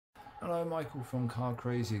Hello, Michael from Car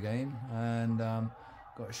Crazy again, and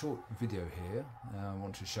got a short video here I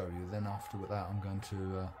want to show you. Then after that I'm going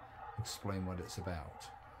to explain what it's about.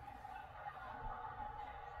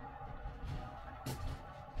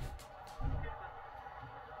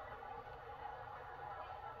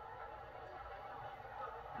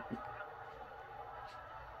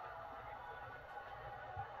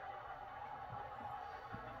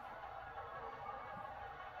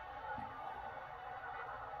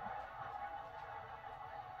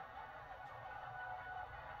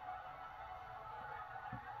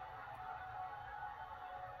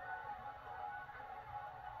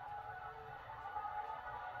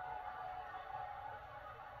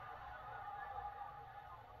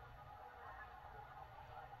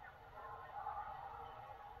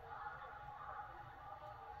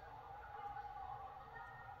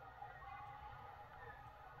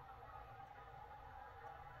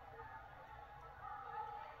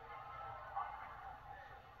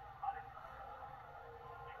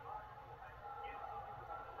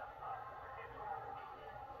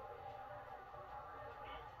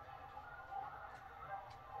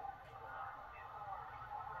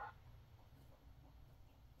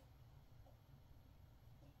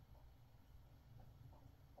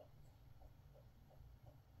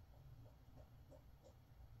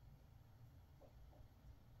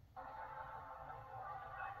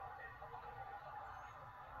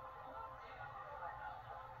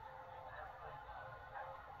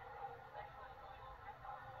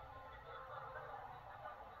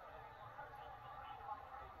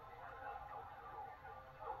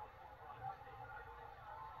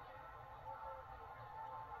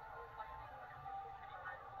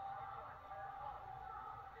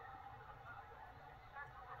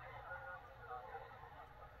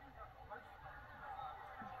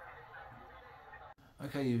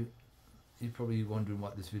 Okay, you're probably wondering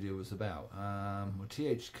what this video was about. Well,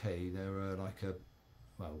 THK, they're like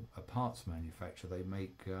a parts manufacturer. They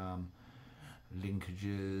make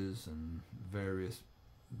linkages and various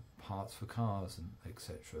parts for cars and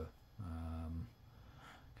etc.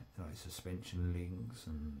 Like suspension links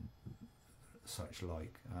and such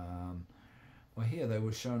like. Well, here they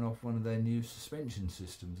were showing off one of their new suspension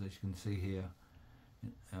systems, as you can see here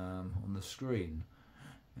on the screen.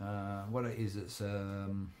 What it is, it's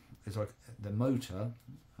like the motor.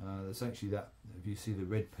 There's actually that. If you see the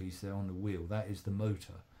red piece there on the wheel, that is the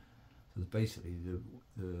motor. So it's basically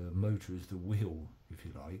the motor is the wheel, if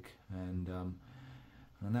you like, and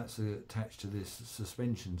that's attached to this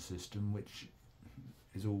suspension system, which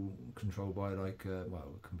is all controlled by like a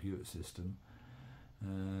computer system.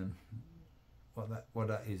 And what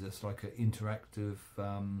that is, it's like an interactive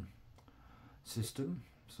system.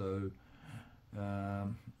 So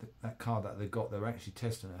that car that they got, they're actually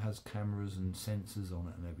testing it, has cameras and sensors on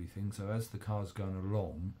it and everything. So as the car's going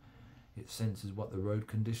along, it senses what the road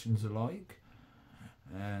conditions are like,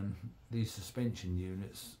 and these suspension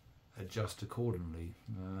units adjust accordingly.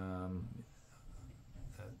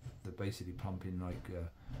 They're basically pumping like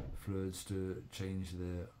fluids to change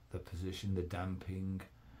the position, the damping,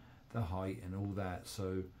 the height, and all that.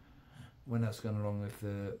 So when that's going along, if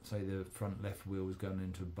the front left wheel is going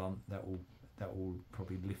into a bump, that will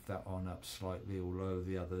probably lift that on up slightly or lower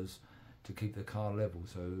the others to keep the car level.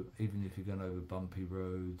 So even if you're going over bumpy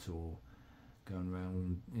roads or going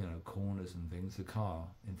around corners and things, the car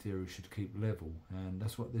in theory should keep level, and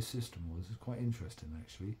that's what this system was. It's quite interesting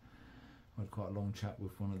actually. I had quite a long chat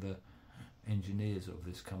with one of the engineers of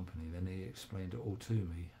this company, then he explained it all to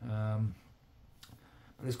me.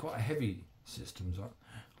 But it's quite a heavy system. So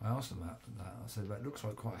I asked him that. I said, "That looks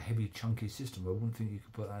like quite a heavy, chunky system. I wouldn't think you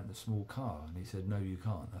could put that in a small car." And he said, "No, you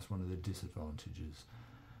can't. That's one of the disadvantages.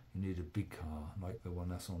 You need a big car like the one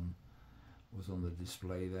was on the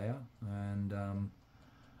display there." And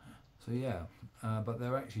so yeah, but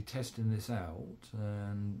they're actually testing this out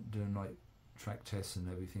and doing like track tests and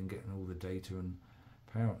everything, getting all the data. And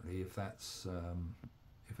apparently, if it's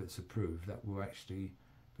approved, that will actually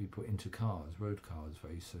be put into cars, road cars,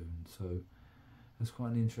 very soon. So it's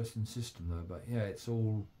quite an interesting system though. But yeah, it's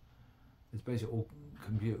basically all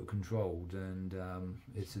computer controlled, and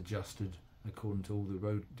it's adjusted according to all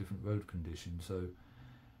the different road conditions. So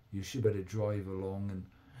you should be able to drive along and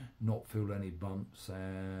not feel any bumps.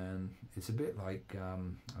 And it's a bit like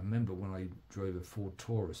I remember when I drove a Ford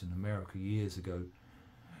Taurus in America years ago.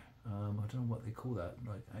 I don't know what they call that,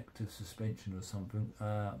 like active suspension or something.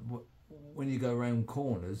 When you go around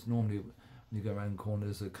corners, normally when you go around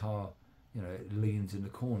corners, the car, it leans in the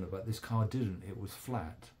corner, but this car didn't. It was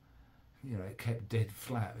flat. It kept dead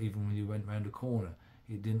flat even when you went round a corner.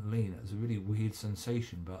 It didn't lean. It was a really weird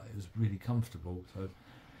sensation, but it was really comfortable. So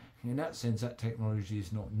in that sense, that technology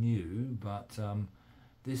is not new, but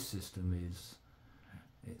this system is.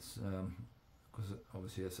 It's because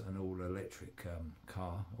obviously it's an all-electric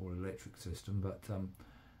car, all-electric system. But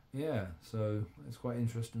yeah, so it's quite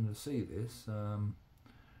interesting to see this.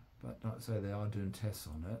 But like I say, they are doing tests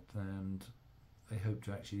on it, and they hope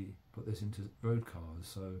to actually put this into road cars.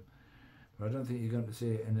 So, but I don't think you're going to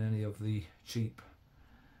see it in any of the cheap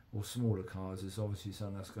or smaller cars. It's obviously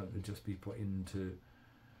something that's going to just be put into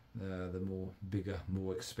the more bigger,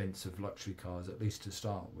 more expensive luxury cars, at least to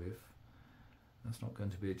start with. That's not going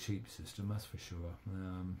to be a cheap system, that's for sure.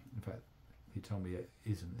 In fact, he told me it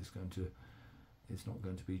isn't. It's not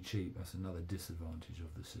going to be cheap. That's another disadvantage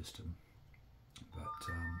of the system.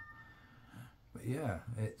 But yeah,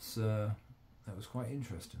 it's that was quite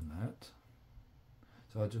interesting, that.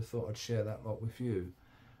 So I just thought I'd share that lot with you.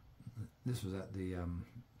 This was at the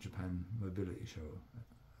Japan Mobility Show,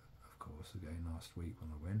 of course, again last week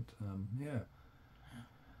when I went. Yeah.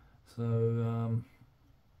 So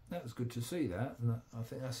that was good to see that, and I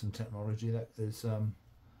think that's some technology that is,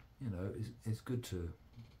 you know, is good to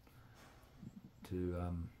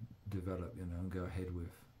develop, you know, and go ahead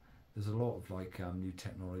with. There's a lot of like new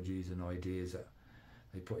technologies and ideas that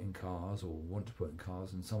they put in cars or want to put in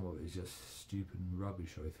cars, and some of it is just stupid and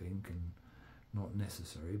rubbish, I think, and not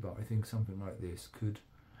necessary. But I think something like this could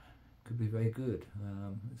be very good.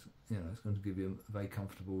 It's, you know, it's going to give you a very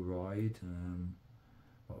comfortable ride.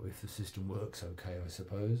 Well, if the system works okay, I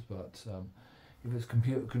suppose. But if it's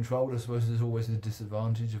computer controlled, I suppose there's always the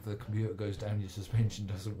disadvantage if the computer goes down, your suspension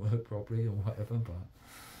doesn't work properly or whatever.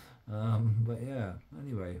 But yeah,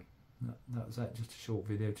 anyway, that was that. Just a short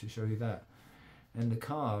video to show you that. And the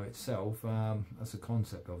car itself, that's a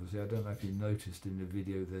concept, obviously. I don't know if you noticed in the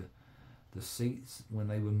video the seats, when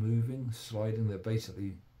they were moving, sliding, they're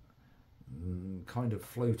basically kind of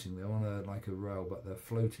floating. They're on like a rail, but they're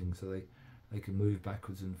floating, so they can move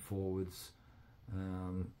backwards and forwards,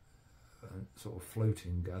 sort of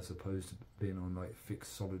floating as opposed to being on like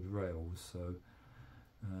fixed solid rails. So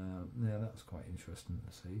yeah, that was quite interesting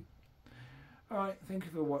to see. Alright, thank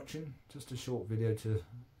you for watching. Just a short video to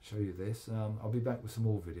show you this. I'll be back with some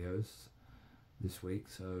more videos this week.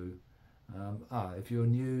 So if you're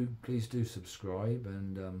new, please do subscribe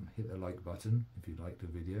and hit the like button if you liked the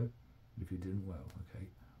video. If you didn't, well, okay,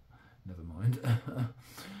 never mind.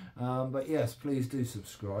 But yes, please do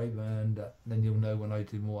subscribe, and then you'll know when I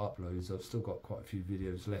do more uploads. I've still got quite a few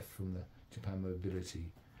videos left from the Japan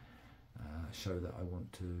Mobility show that I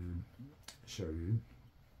want to show you.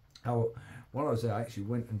 While I was there, I actually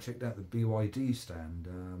went and checked out the BYD stand.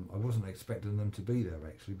 I wasn't expecting them to be there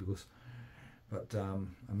actually, but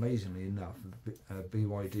amazingly enough,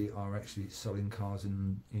 BYD are actually selling cars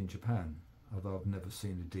in Japan. Although I've never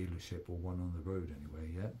seen a dealership or one on the road anywhere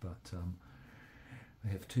yet. But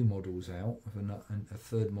they have 2 models out, and a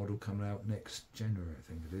 3rd model coming out next January, I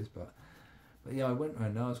think it is. But yeah, I went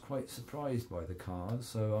around. I was quite surprised by the cars,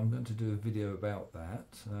 so I'm going to do a video about that,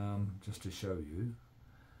 just to show you.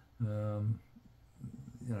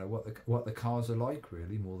 You know what the cars are like,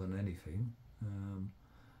 really, more than anything.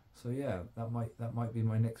 So yeah, that might be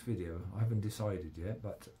my next video. I haven't decided yet,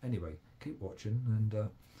 but anyway, keep watching,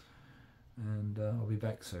 and I'll be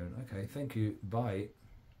back soon. Okay, thank you. Bye.